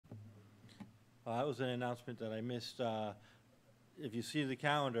That was an announcement that I missed. If you see the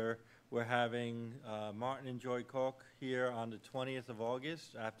calendar, we're having Martin and Joy Koch here on the 20th of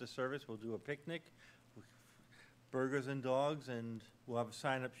August. After service, we'll do a picnic, burgers and dogs, and we'll have a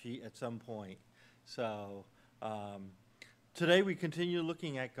sign-up sheet at some point. So today we continue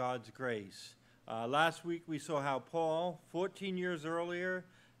looking at God's grace. Last week we saw how Paul, 14 years earlier,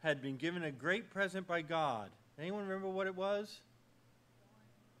 had been given a great present by God. Anyone remember what it was?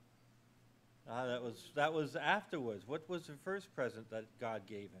 That was afterwards. What was the first present that God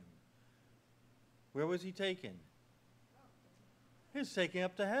gave him? Where was he taken? He was taken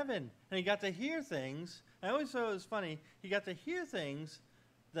up to heaven, and he got to hear things. I always thought it was funny. He got to hear things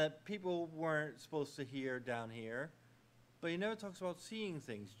that people weren't supposed to hear down here, but he never talks about seeing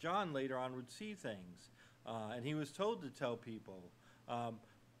things. John later on would see things, and he was told to tell people. And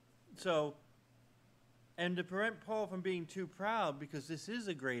to prevent Paul from being too proud, because this is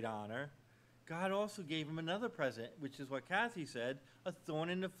a great honor, God also gave him another present, which is what Kathy said, a thorn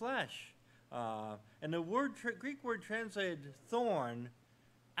in the flesh. And the Greek word translated thorn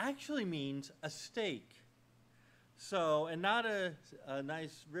actually means a stake. So, and not a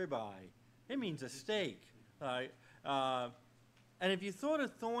nice ribeye. It means a stake. And if you thought a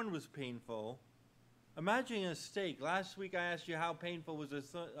thorn was painful, imagine a stake. Last week I asked you how painful was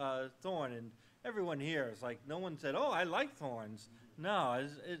a thorn, and everyone here is like, no one said, oh, I like thorns. No,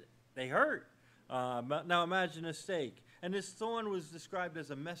 they hurt. Now imagine a stake. And this thorn was described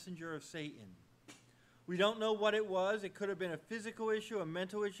as a messenger of Satan. We don't know what it was. It could have been a physical issue, a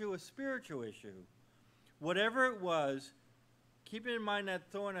mental issue, a spiritual issue. Whatever it was, keep in mind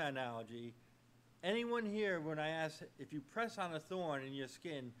that thorn analogy. Anyone here, when I ask, if you press on a thorn in your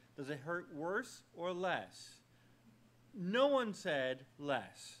skin, does it hurt worse or less? No one said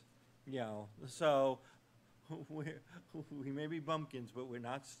less. So we may be bumpkins, but we're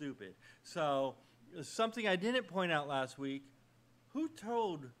not stupid. So something I didn't point out last week, who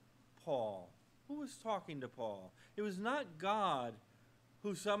told Paul? Who was talking to Paul? It was not God,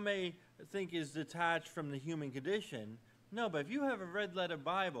 who some may think is detached from the human condition. No, but if you have a red letter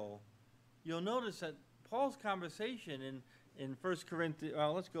Bible, you'll notice that Paul's conversation in 1 Corinthians,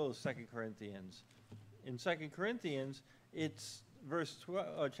 let's go to 2 Corinthians. In 2 Corinthians, it's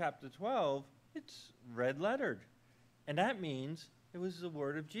chapter 12, it's red lettered. And that means it was the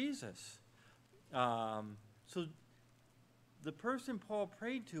word of Jesus. So the person Paul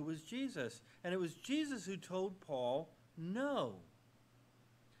prayed to was Jesus. And it was Jesus who told Paul no.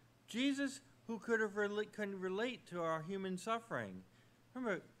 Jesus who could relate to our human suffering.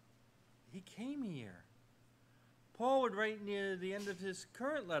 Remember, he came here. Paul would write near the end of his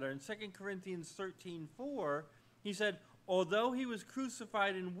current letter in 2 Corinthians 13:4, he said, although he was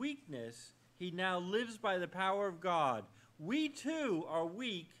crucified in weakness, he now lives by the power of God. We too are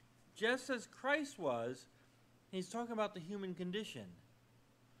weak, just as Christ was. He's talking about the human condition.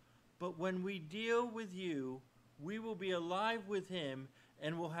 But when we deal with you, we will be alive with him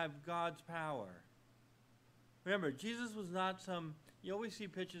and will have God's power. Remember, Jesus was not you always see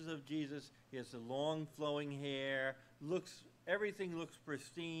pictures of Jesus. He has the long flowing hair, everything looks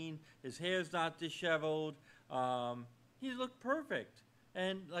pristine, his hair's not disheveled. He looked perfect.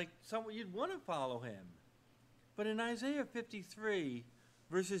 And like someone, you'd want to follow him. But in Isaiah 53,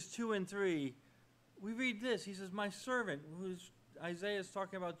 verses 2 and 3, we read this. He says, my servant, Isaiah is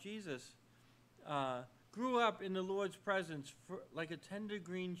talking about Jesus, grew up in the Lord's presence like a tender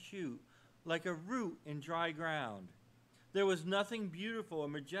green shoot, like a root in dry ground. There was nothing beautiful or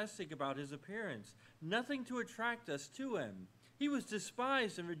majestic about his appearance, nothing to attract us to him. He was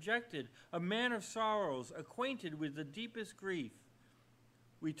despised and rejected, a man of sorrows, acquainted with the deepest grief.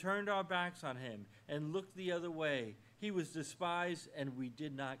 We turned our backs on him and looked the other way. He was despised and we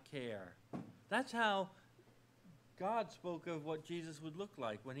did not care. That's how God spoke of what Jesus would look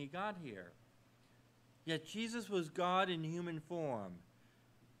like when he got here. Yet Jesus was God in human form.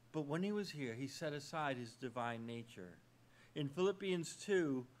 But when he was here, he set aside his divine nature. In Philippians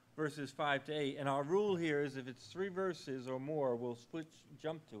 2, verses 5 to 8, and our rule here is if it's 3 verses or more, we'll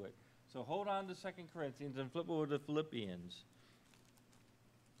jump to it. So hold on to 2 Corinthians and flip over to Philippians.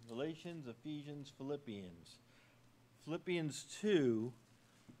 Galatians, Ephesians, Philippians. Philippians 2,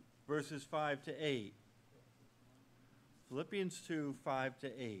 verses 5 to 8. Philippians 2, 5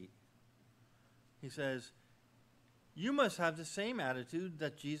 to 8. He says, you must have the same attitude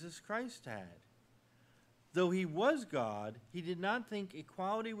that Jesus Christ had. Though he was God, he did not think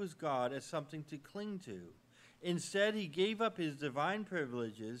equality with God as something to cling to. Instead, he gave up his divine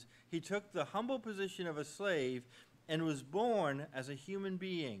privileges. He took the humble position of a slave and was born as a human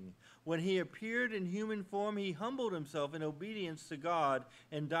being. When he appeared in human form, he humbled himself in obedience to God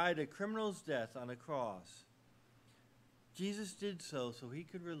and died a criminal's death on a cross. Jesus did so he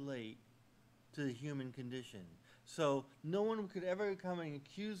could relate to the human condition. So no one could ever come and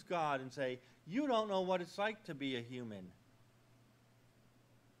accuse God and say, you don't know what it's like to be a human.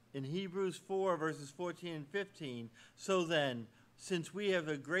 In Hebrews 4, verses 14 and 15, so then, since we have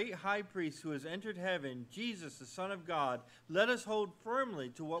a great high priest who has entered heaven, Jesus, the Son of God, let us hold firmly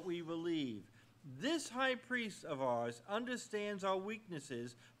to what we believe. This high priest of ours understands our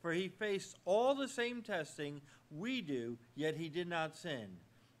weaknesses, for he faced all the same testing we do, yet he did not sin.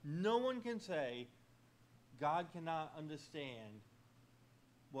 No one can say God cannot understand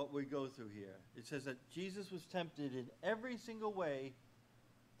what we go through here. It says that Jesus was tempted in every single way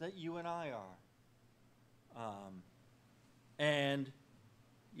that you and I are. And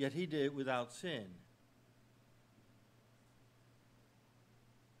yet he did it without sin.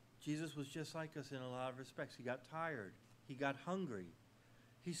 Jesus was just like us in a lot of respects. He got tired. He got hungry.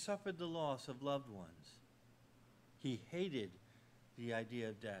 He suffered the loss of loved ones. He hated the idea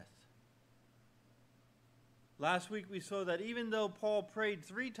of death. Last week we saw that even though Paul prayed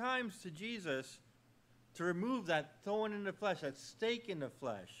 3 times to Jesus to remove that thorn in the flesh, that stake in the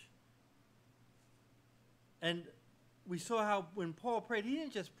flesh, and we saw how when Paul prayed, he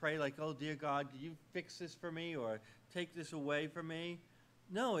didn't just pray like, oh, dear God, could you fix this for me or take this away from me?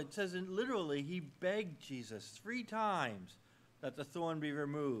 No, it says literally he begged Jesus 3 times that the thorn be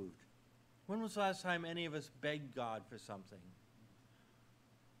removed. When was the last time any of us begged God for something?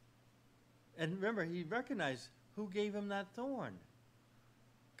 And remember, he recognized who gave him that thorn.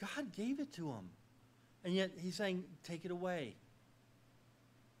 God gave it to him. And yet he's saying, take it away.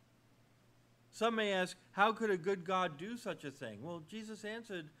 Some may ask, how could a good God do such a thing? Well, Jesus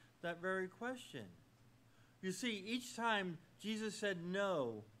answered that very question. You see, each time Jesus said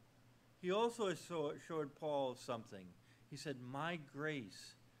no, he also assured Paul of something. He said, my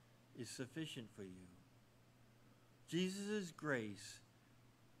grace is sufficient for you. Jesus' grace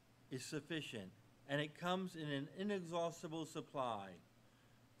is sufficient, and it comes in an inexhaustible supply.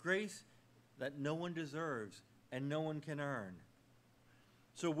 Grace that no one deserves and no one can earn.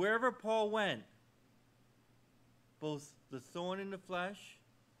 So wherever Paul went, both the thorn in the flesh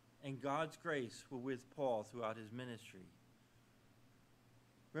and God's grace were with Paul throughout his ministry.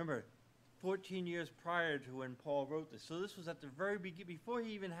 Remember, 14 years prior to when Paul wrote this. So this was at the very beginning, before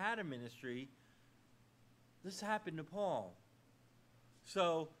he even had a ministry. This happened to Paul.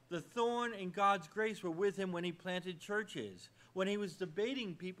 So the thorn and God's grace were with him when he planted churches, when he was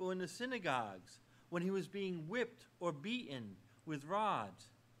debating people in the synagogues, when he was being whipped or beaten with rods.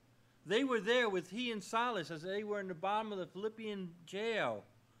 They were there with he and Silas as they were in the bottom of the Philippian jail.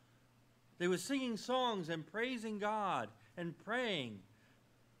 They were singing songs and praising God and praying,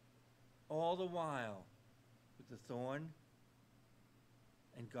 all the while with the thorn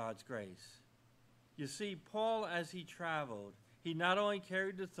and God's grace. You see, Paul, as he traveled, he not only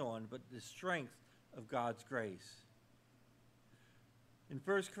carried the thorn, but the strength of God's grace. In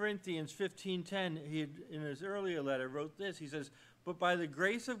 1 Corinthians 15:10, he in his earlier letter wrote this. He says, but by the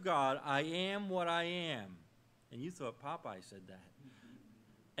grace of God, I am what I am. And you thought Popeye said that.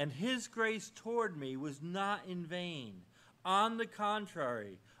 And his grace toward me was not in vain. On the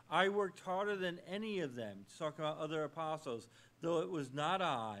contrary, I worked harder than any of them, talking about other apostles, though it was not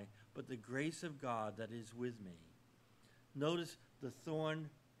I, but the grace of God that is with me. Notice the thorn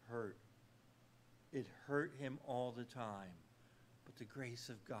hurt. It hurt him all the time. But the grace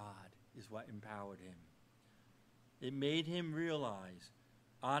of God is what empowered him. It made him realize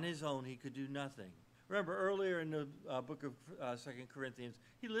on his own he could do nothing. Remember earlier in the book of 2 Corinthians,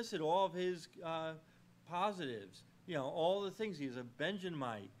 he listed all of his positives. You know, all the things. He was a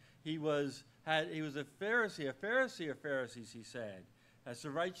Benjamite. He was a Pharisee of Pharisees, he said. As to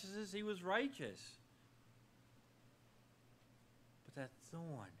righteousness, he was righteous. But that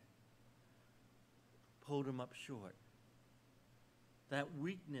thorn pulled him up short. That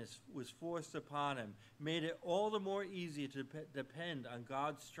weakness was forced upon him, made it all the more easy to depend on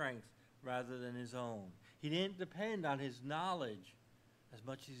God's strength rather than his own. He didn't depend on his knowledge as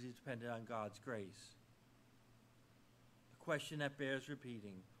much as he depended on God's grace. A question that bears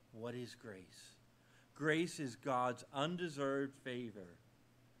repeating, what is grace? Grace is God's undeserved favor.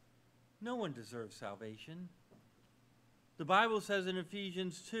 No one deserves salvation. The Bible says in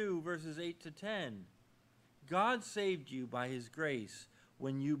Ephesians 2, verses 8 to 10, God saved you by his grace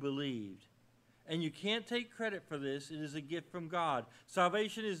when you believed. And you can't take credit for this. It is a gift from God.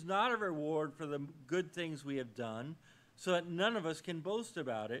 Salvation is not a reward for the good things we have done, so that none of us can boast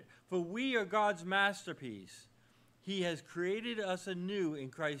about it. For we are God's masterpiece. He has created us anew in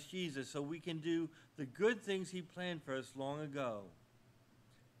Christ Jesus so we can do the good things he planned for us long ago.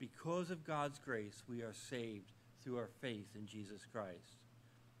 Because of God's grace, we are saved through our faith in Jesus Christ.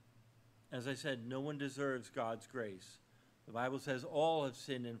 As I said, no one deserves God's grace. The Bible says all have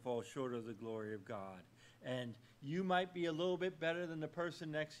sinned and fall short of the glory of God. And you might be a little bit better than the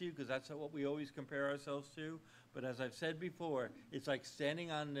person next to you, because that's what we always compare ourselves to. But as I've said before, it's like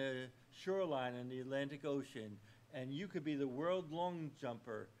standing on the shoreline in the Atlantic Ocean, and you could be the world long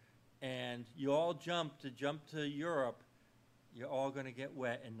jumper, and you all jump to Europe. You're all going to get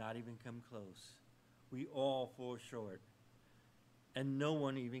wet and not even come close. We all fall short. And no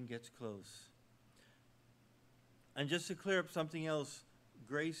one even gets close. And just to clear up something else,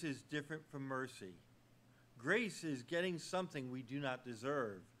 grace is different from mercy. Grace is getting something we do not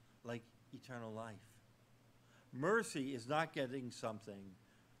deserve, like eternal life. Mercy is not getting something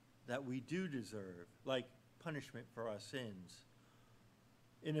that we do deserve, like punishment for our sins.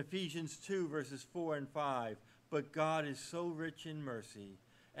 In Ephesians 2, verses 4 and 5, but God is so rich in mercy,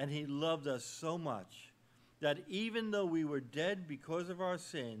 and he loved us so much, that even though we were dead because of our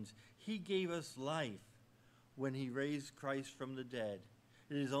sins, he gave us life when he raised Christ from the dead.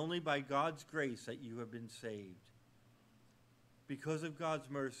 It is only by God's grace that you have been saved. Because of God's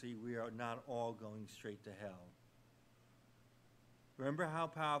mercy, we are not all going straight to hell. Remember how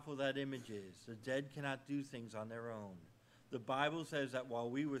powerful that image is. The dead cannot do things on their own. The Bible says that while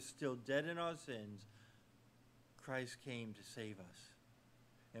we were still dead in our sins, Christ came to save us.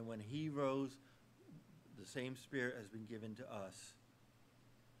 And when he rose, the same Spirit has been given to us.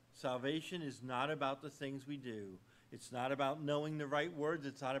 Salvation is not about the things we do. It's not about knowing the right words.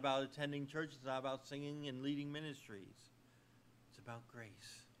 It's not about attending church. It's not about singing and leading ministries. It's about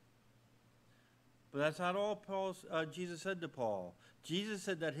grace. But that's not all Jesus said to Paul. Jesus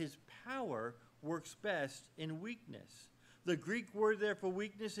said that his power works best in weakness. The Greek word there for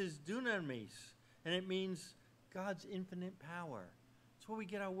weakness is dunamis, and it means God's infinite power. That's where we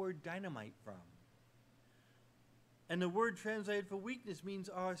get our word dynamite from. And the word translated for weakness means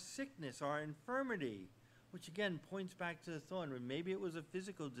our sickness, our infirmity, which again points back to the thorn. Maybe it was a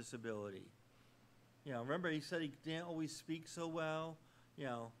physical disability. Remember he said he didn't always speak so well.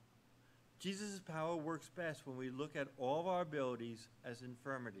 Jesus' power works best when we look at all of our abilities as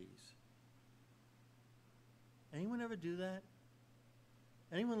infirmities. Anyone ever do that?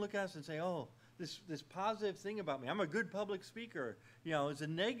 Anyone look at us and say, oh, this positive thing about me, I'm a good public speaker, is a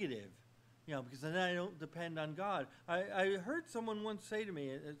negative, because then I don't depend on God. I heard someone once say to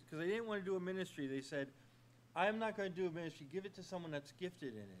me, because they didn't want to do a ministry, they said, I'm not going to do a ministry, give it to someone that's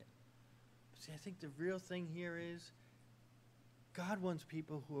gifted in it. But see, I think the real thing here is God wants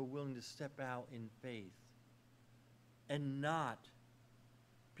people who are willing to step out in faith and not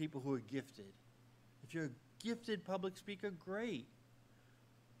people who are gifted. If you're a gifted public speaker, great.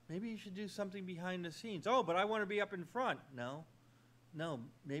 Maybe you should do something behind the scenes. Oh, but I want to be up in front. No,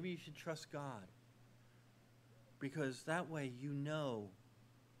 maybe you should trust God. Because that way you know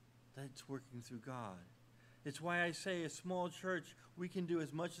that it's working through God. It's why I say a small church, we can do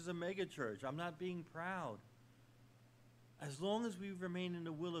as much as a mega church. I'm not being proud. As long as we remain in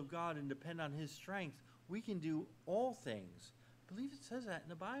the will of God and depend on his strength, we can do all things. I believe it says that in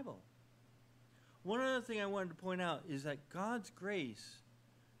the Bible. One other thing I wanted to point out is that God's grace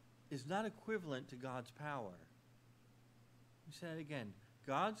is not equivalent to God's power. Let me say that again.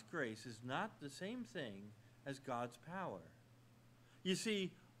 God's grace is not the same thing as God's power. You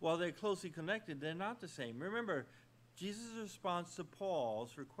see, while they're closely connected, they're not the same. Remember, Jesus' response to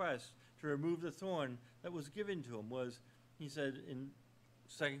Paul's request to remove the thorn that was given to him was, he said in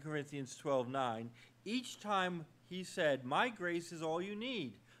 2 Corinthians 12:9, each time he said, my grace is all you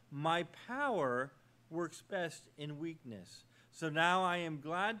need. My power works best in weakness. So now I am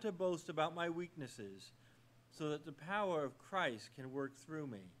glad to boast about my weaknesses, so that the power of Christ can work through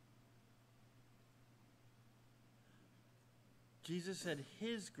me. Jesus said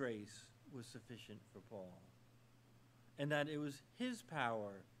his grace was sufficient for Paul, and that it was his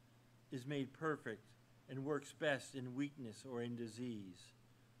power is made perfect and works best in weakness or in disease.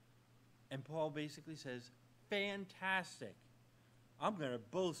 And Paul basically says, fantastic. I'm going to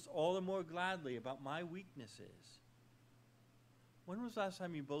boast all the more gladly about my weaknesses. When was the last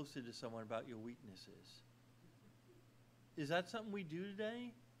time you boasted to someone about your weaknesses? Is that something we do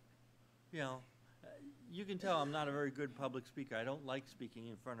today? You can tell I'm not a very good public speaker. I don't like speaking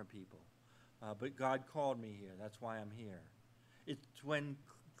in front of people. But God called me here. That's why I'm here. It's when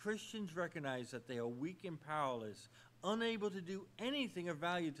Christians recognize that they are weak and powerless, unable to do anything of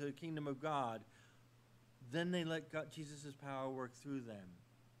value to the kingdom of God, then they let Jesus' power work through them.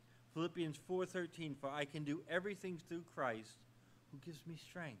 Philippians 4:13, for I can do everything through Christ who gives me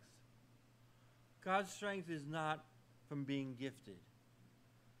strength. God's strength is not from being gifted.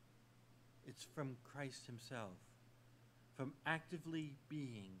 It's from Christ himself, from actively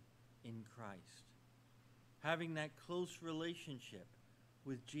being in Christ, having that close relationship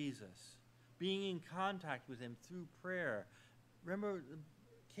with Jesus, being in contact with him through prayer. Remember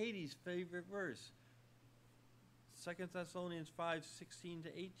Katie's favorite verse, 2 Thessalonians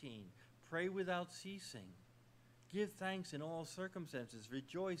 5:16-18. Pray without ceasing. Give thanks in all circumstances.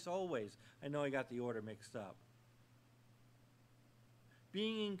 Rejoice always. I know I got the order mixed up.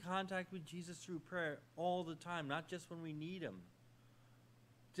 Being in contact with Jesus through prayer all the time, not just when we need him.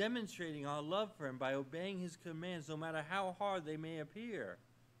 Demonstrating our love for him by obeying his commands, no matter how hard they may appear.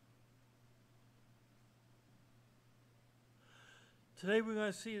 Today we're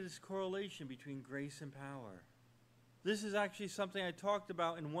going to see this correlation between grace and power. This is actually something I talked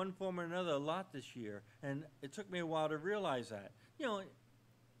about in one form or another a lot this year, and it took me a while to realize that. You know,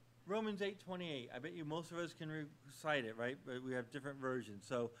 Romans 8:28, I bet you most of us can recite it, right? But we have different versions.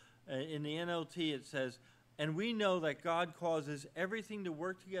 So in the NLT it says, and we know that God causes everything to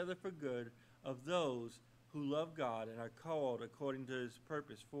work together for good of those who love God and are called according to his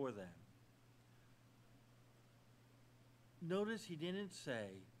purpose for them. Notice he didn't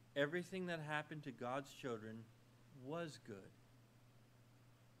say everything that happened to God's children was good.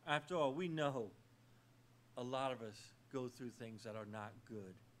 After all, we know a lot of us go through things that are not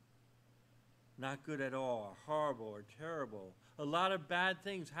good. Not good at all, or horrible, or terrible. A lot of bad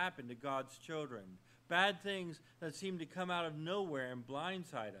things happen to God's children. Bad things that seem to come out of nowhere and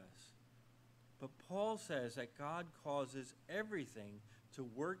blindside us. But Paul says that God causes everything to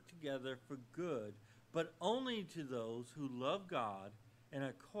work together for good, but only to those who love God and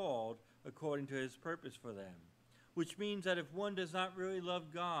are called according to his purpose for them. Which means that if one does not really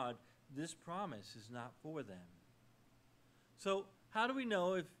love God, this promise is not for them. So how do we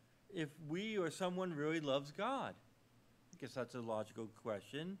know if we or someone really loves God? I guess that's a logical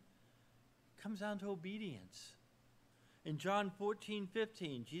question. It comes down to obedience. In John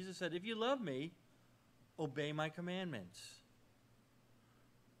 14:15, Jesus said, if you love me, obey my commandments.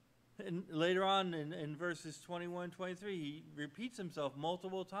 And later on in verses 21-23, he repeats himself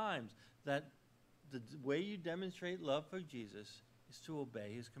multiple times that the way you demonstrate love for Jesus is to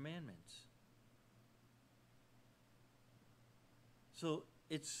obey his commandments. So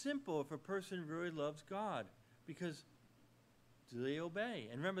it's simple if a person really loves God, because do they obey?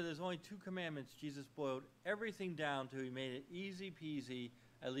 And remember, there's only 2 commandments. Jesus boiled everything down to. He made it easy peasy,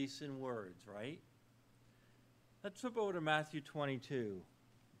 at least in words, right? Let's flip over to Matthew 22.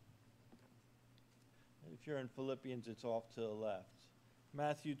 If you're in Philippians, it's off to the left.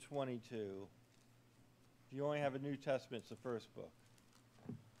 Matthew 22. If you only have a New Testament, it's the first book.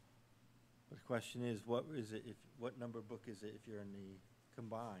 But the question is, what number book is it if you're in the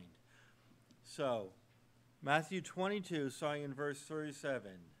combined? So, Matthew 22, starting in verse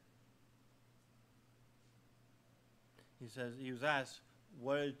 37. He says, he was asked,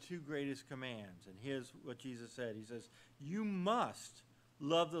 what are the 2 greatest commands? And here's what Jesus said. He says, you must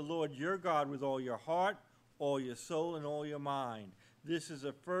love the Lord your God with all your heart, all your soul, and all your mind. This is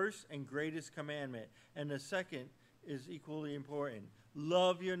the first and greatest commandment. And the second is equally important.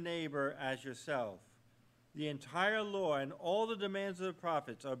 Love your neighbor as yourself. The entire law and all the demands of the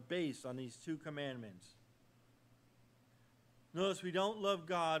prophets are based on these 2 commandments. Notice we don't love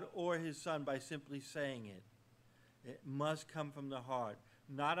God or his Son by simply saying it. It must come from the heart.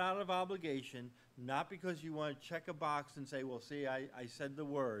 Not out of obligation, not because you want to check a box and say, well, see, I said the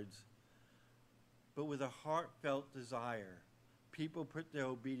words, but with a heartfelt desire. People put their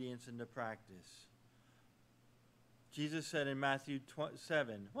obedience into practice. Jesus said in Matthew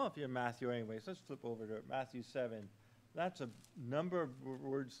 7, well, if you're in Matthew anyways, let's flip over to it. Matthew 7. That's a number of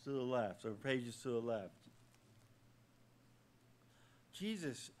words to the left, or pages to the left.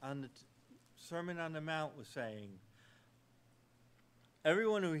 Jesus on the Sermon on the Mount was saying,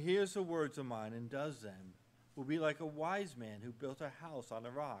 everyone who hears the words of mine and does them will be like a wise man who built a house on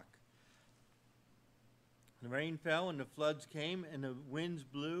a rock. The rain fell and the floods came and the winds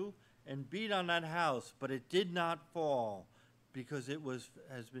blew and beat on that house, but it did not fall because it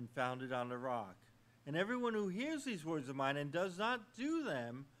has been founded on the rock. And everyone who hears these words of mine and does not do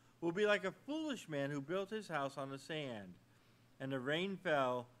them will be like a foolish man who built his house on the sand. And the rain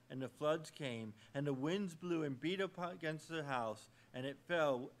fell and the floods came and the winds blew and beat up against the house, and it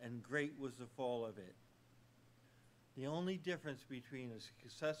fell, and great was the fall of it. The only difference between a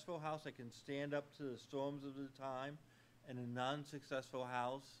successful house that can stand up to the storms of the time and a non-successful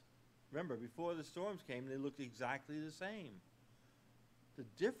house, remember, before the storms came, they looked exactly the same. The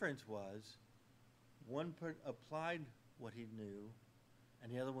difference was one applied what he knew,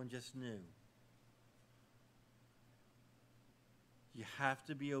 and the other one just knew. You have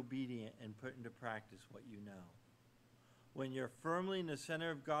to be obedient and put into practice what you know. When you're firmly in the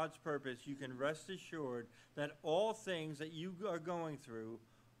center of God's purpose, you can rest assured that all things that you are going through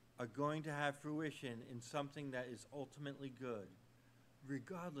are going to have fruition in something that is ultimately good,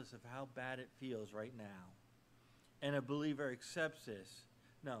 regardless of how bad it feels right now. And a believer accepts this.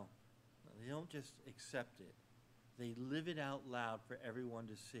 No, they don't just accept it. They live it out loud for everyone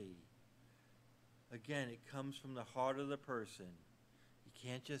to see. Again, it comes from the heart of the person. You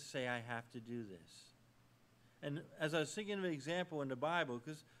can't just say, I have to do this. And as I was thinking of an example in the Bible,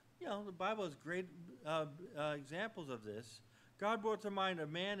 because, the Bible has great examples of this, God brought to mind a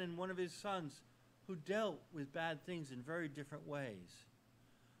man and one of his sons who dealt with bad things in very different ways.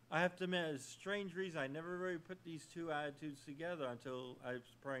 I have to admit, it's a strange reason I never really put these two attitudes together until I was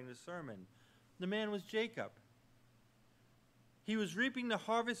preparing the sermon. The man was Jacob. He was reaping the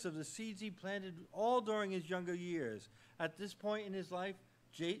harvest of the seeds he planted all during his younger years. At this point in his life,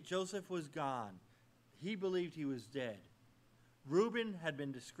 Joseph was gone. He believed he was dead. Reuben had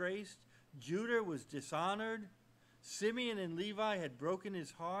been disgraced. Judah was dishonored. Simeon and Levi had broken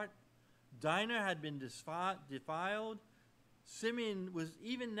his heart. Dinah had been defiled. Simeon was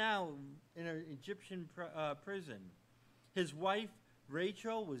even now in an Egyptian prison. His wife,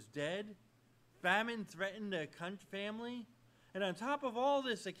 Rachel, was dead. Famine threatened their family. And on top of all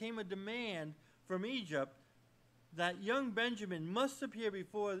this, there came a demand from Egypt that young Benjamin must appear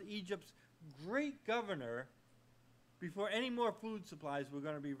before Egypt's great governor before any more food supplies were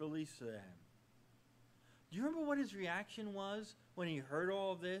going to be released to them. Do you remember what his reaction was when he heard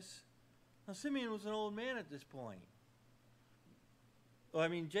all of this? Now, Simeon was an old man at this point.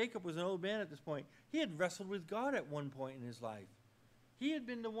 Jacob was an old man at this point. He had wrestled with God at one point in his life. He had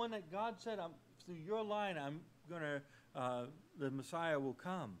been the one that God said, through your line, the Messiah will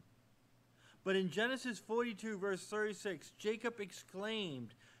come. But in Genesis 42, verse 36, Jacob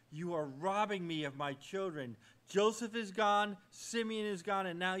exclaimed, you are robbing me of my children. Joseph is gone, Simeon is gone,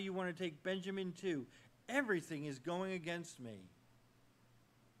 and now you want to take Benjamin too. Everything is going against me.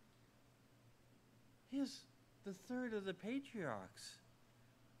 Here's the third of the patriarchs.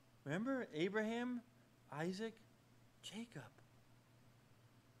 Remember Abraham, Isaac, Jacob.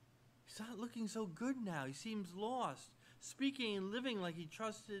 He's not looking so good now. He seems lost. Speaking and living like he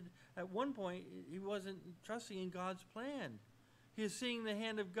trusted. At one point, he wasn't trusting in God's plan. He was seeing the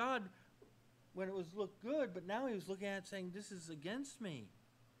hand of God when it looked good, but now he was looking at it saying, this is against me.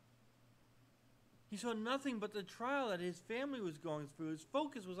 He saw nothing but the trial that his family was going through. His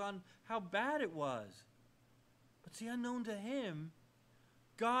focus was on how bad it was. But see, unknown to him,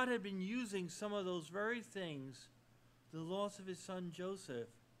 God had been using some of those very things, the loss of his son Joseph,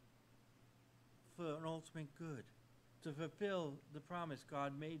 for an ultimate good, to fulfill the promise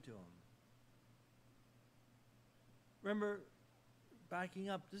God made to him. Remember, backing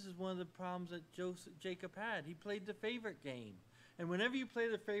up, this is one of the problems that Jacob had. He played the favorite game. And whenever you play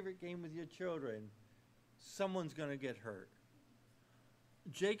the favorite game with your children, someone's going to get hurt.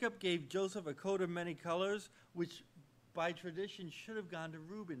 Jacob gave Joseph a coat of many colors, which by tradition should have gone to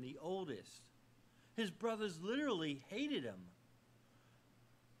Reuben, the oldest. His brothers literally hated him.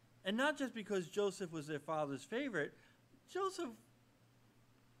 And not just because Joseph was their father's favorite. Joseph,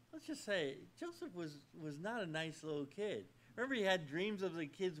 let's just say, Joseph was not a nice little kid. Remember, he had dreams of the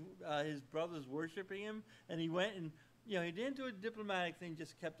kids, his brothers worshiping him, and he went and, he didn't do a diplomatic thing,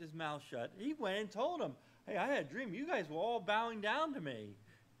 just kept his mouth shut. He went and told him, hey, I had a dream. You guys were all bowing down to me.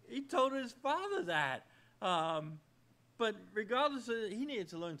 He told his father that. But regardless of it, he needed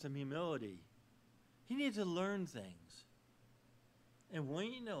to learn some humility. He needed to learn things. And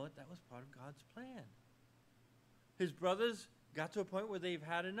when you know it, that was part of God's plan. His brothers got to a point where they've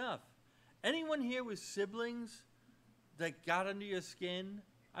had enough. Anyone here with siblings that got under your skin?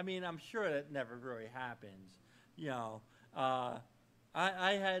 I'm sure that never really happens. I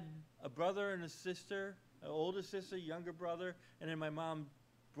had a brother and a sister, an older sister, younger brother, and then my mom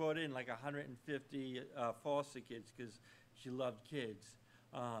brought in like 150 foster kids because she loved kids.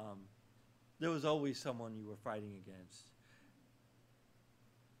 There was always someone you were fighting against.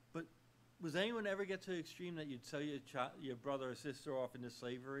 But was anyone ever get to the extreme that you'd sell your brother or sister off into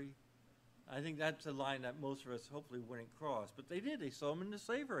slavery? I think that's a line that most of us hopefully wouldn't cross. But they did. They sold them into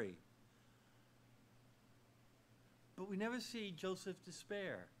slavery. But we never see Joseph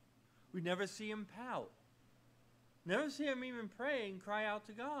despair. We never see him pout. Never see him even pray and cry out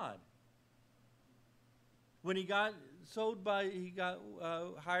to God. When he got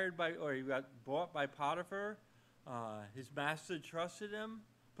hired by, or he got bought by Potiphar, His master trusted him,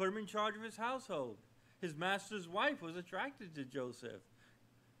 put him in charge of his household. His master's wife was attracted to Joseph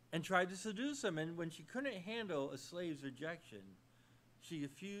and tried to seduce him. And when she couldn't handle a slave's rejection, she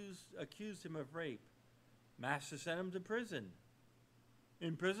accused him of rape. Master sent him to prison.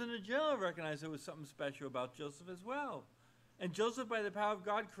 In prison, the jailer recognized there was something special about Joseph as well. And Joseph, by the power of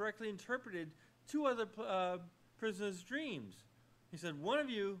God, correctly interpreted two other prisoners' dreams. He said, one of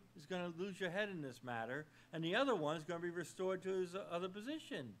you is going to lose your head in this matter, and the other one is going to be restored to his other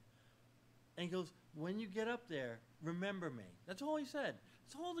position. And he goes, when you get up there, remember me. That's all he said.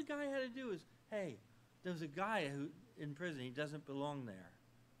 That's all the guy had to do is, hey, there's a guy who in prison. He doesn't belong there.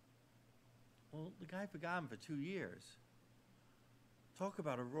 Well, the guy forgot him for 2 years. Talk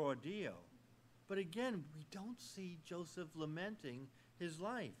about a raw deal. But again, we don't see Joseph lamenting his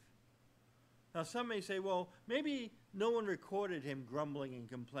life. Now, some may say, well, maybe no one recorded him grumbling and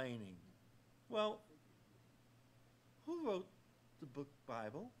complaining. Well, who wrote the book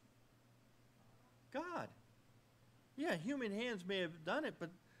Bible? God. Yeah, human hands may have done it, but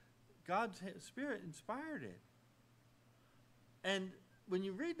God's Spirit inspired it. And when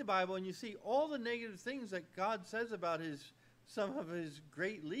you read the Bible and you see all the negative things that God says about some of his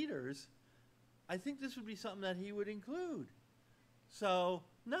great leaders, I think this would be something that he would include. So,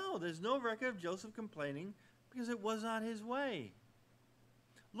 no, there's no record of Joseph complaining because it was not his way.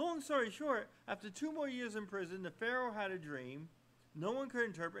 Long story short, after 2 more years in prison, the Pharaoh had a dream. No one could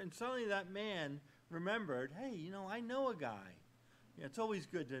interpret, and suddenly that man remembered, hey, I know a guy. It's always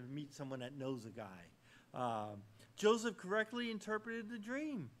good to meet someone that knows a guy. Joseph correctly interpreted the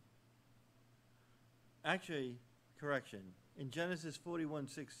dream. Actually, correction. In Genesis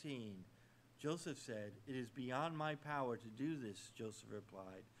 41:16, Joseph said, it is beyond my power to do this, Joseph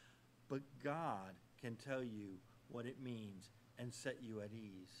replied, but God can tell you what it means and set you at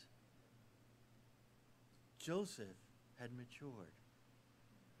ease. Joseph had matured.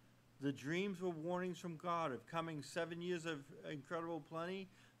 The dreams were warnings from God of coming 7 years of incredible plenty,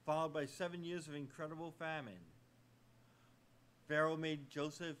 followed by 7 years of incredible famine. Pharaoh made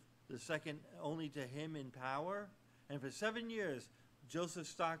Joseph the second only to him in power, and for 7 years, Joseph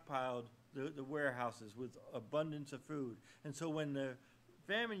stockpiled the warehouses with abundance of food. And so when the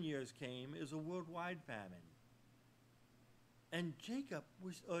famine years came, it was a worldwide famine. And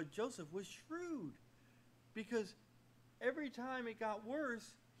Joseph was shrewd, because every time it got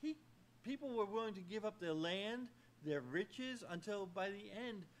worse, people were willing to give up their land, their riches, until by the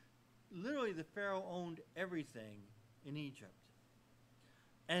end, literally the Pharaoh owned everything in Egypt.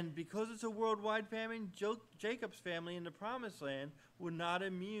 And because it's a worldwide famine, Jacob's family in the Promised Land were not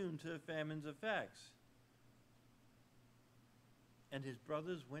immune to the famine's effects. And his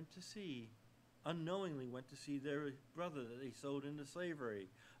brothers unknowingly went to see their brother that they sold into slavery.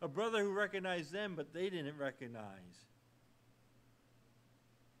 A brother who recognized them, but they didn't recognize.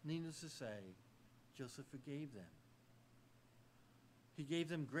 Needless to say, Joseph forgave them. He gave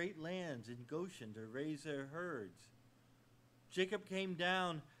them great lands in Goshen to raise their herds. Jacob came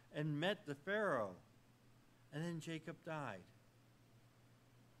down and met the Pharaoh, and then Jacob died.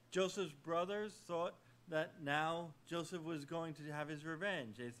 Joseph's brothers thought that now Joseph was going to have his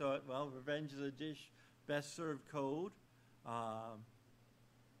revenge. They thought, well, revenge is a dish best served cold.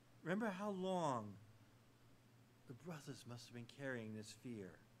 Remember how long the brothers must have been carrying this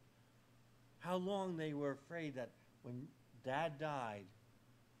fear. How long they were afraid that when Dad died,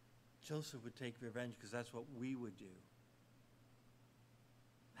 Joseph would take revenge because that's what we would do.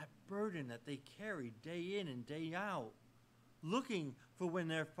 That burden that they carried day in and day out, looking for when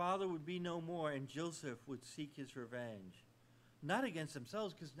their father would be no more and Joseph would seek his revenge. Not against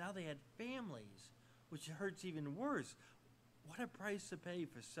themselves, because now they had families, which hurts even worse. What a price to pay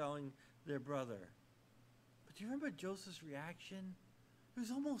for selling their brother. But do you remember Joseph's reaction? It was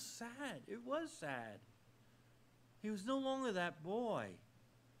almost sad. It was sad. He was no longer that boy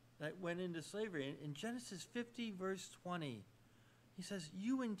that went into slavery. In Genesis 50, verse 20, he says,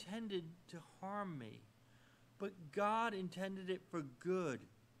 you intended to harm me, but God intended it for good.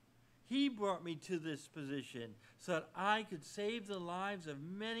 He brought me to this position so that I could save the lives of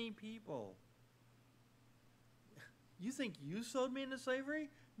many people. You think you sold me into slavery?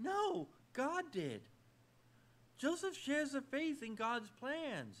 No, God did. Joseph shares the faith in God's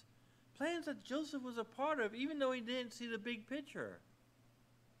plans. Plans that Joseph was a part of, even though he didn't see the big picture.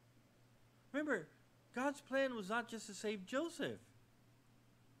 Remember, God's plan was not just to save Joseph.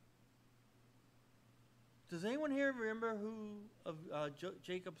 Does anyone here remember who of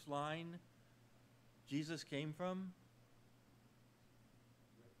Jacob's line Jesus came from?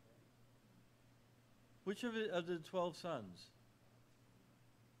 Which of the 12 sons?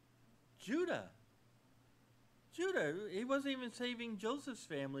 Judah. Judah. He wasn't even saving Joseph's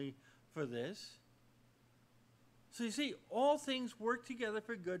family for this. So you see, all things work together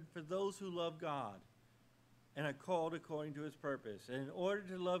for good for those who love God and are called according to his purpose. And in order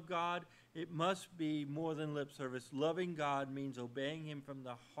to love God, it must be more than lip service. Loving God means obeying him from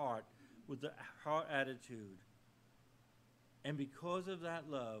the heart with the heart attitude. And because of that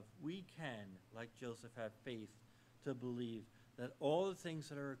love, we can, like Joseph, have faith to believe that all the things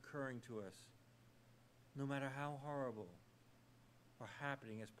that are occurring to us, no matter how horrible, are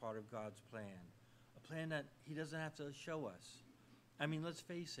happening as part of God's plan. A plan that he doesn't have to show us. I mean, let's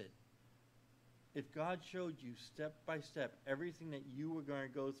face it. If God showed you step by step everything that you were going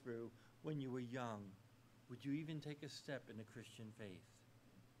to go through when you were young, would you even take a step in the Christian faith?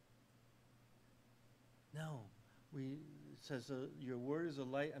 No. It says, your word is a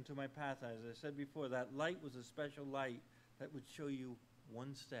light unto my path. As I said before, that light was a special light that would show you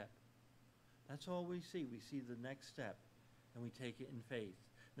one step. That's all we see. We see the next step, and we take it in faith.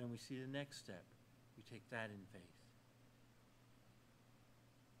 Then we see the next step. We take that in faith.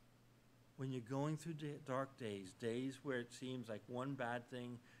 When you're going through dark days, days where it seems like one bad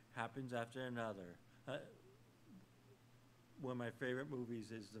thing happens after another. One of my favorite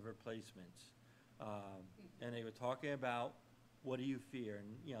movies is The Replacements. And they were talking about, what do you fear?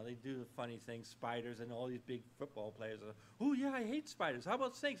 And, you know, they do the funny thing, spiders, and all these big football players are, oh, yeah, I hate spiders. How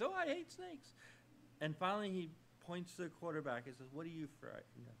about snakes? Oh, I hate snakes. And finally he points to the quarterback and says, what do you fear?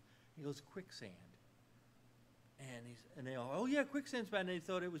 He goes, quicksand. And they all, oh, yeah, quicksand's bad. And they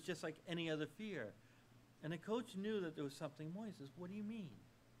thought it was just like any other fear. And the coach knew that there was something more. He says, what do you mean?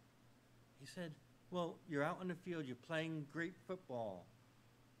 He said, well, you're out on the field, you're playing great football,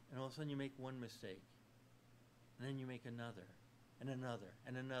 and all of a sudden you make one mistake. And then you make another, and another,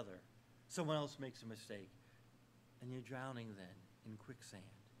 and another. Someone else makes a mistake, and you're drowning then in quicksand.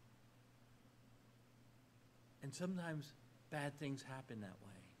 And sometimes bad things happen that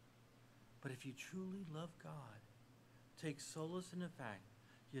way. But if you truly love God, take solace in the fact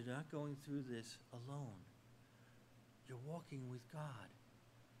you're not going through this alone. You're walking with God.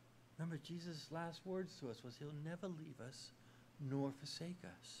 Remember, Jesus' last words to us was, he'll never leave us nor forsake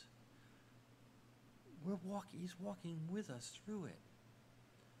us. He's walking with us through it.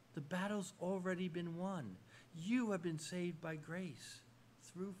 The battle's already been won. You have been saved by grace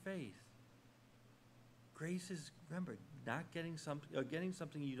through faith. Grace is, remember, not getting something or getting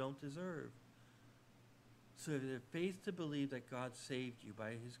something you don't deserve. So if you have faith to believe that God saved you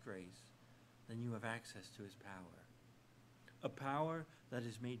by his grace, then you have access to his power. A power that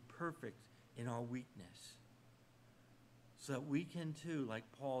is made perfect in our weakness. So that we can too, like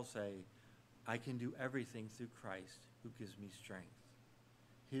Paul say, I can do everything through Christ who gives me strength.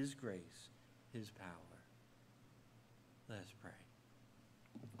 His grace, his power. Let us pray.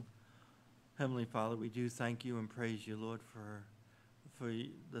 Heavenly Father, we do thank you and praise you, Lord, for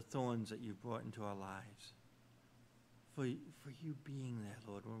the thorns that you brought into our lives. For you being there,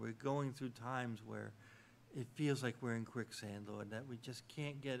 Lord, when we're going through times where it feels like we're in quicksand, Lord, that we just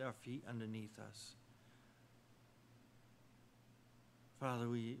can't get our feet underneath us. Father,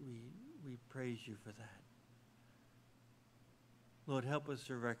 we praise you for that. Lord, help us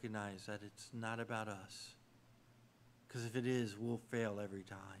to recognize that it's not about us. Because if it is, we'll fail every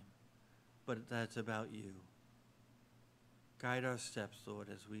time. But that's about you. Guide our steps, Lord,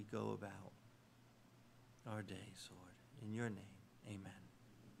 as we go about our days, Lord. In your name.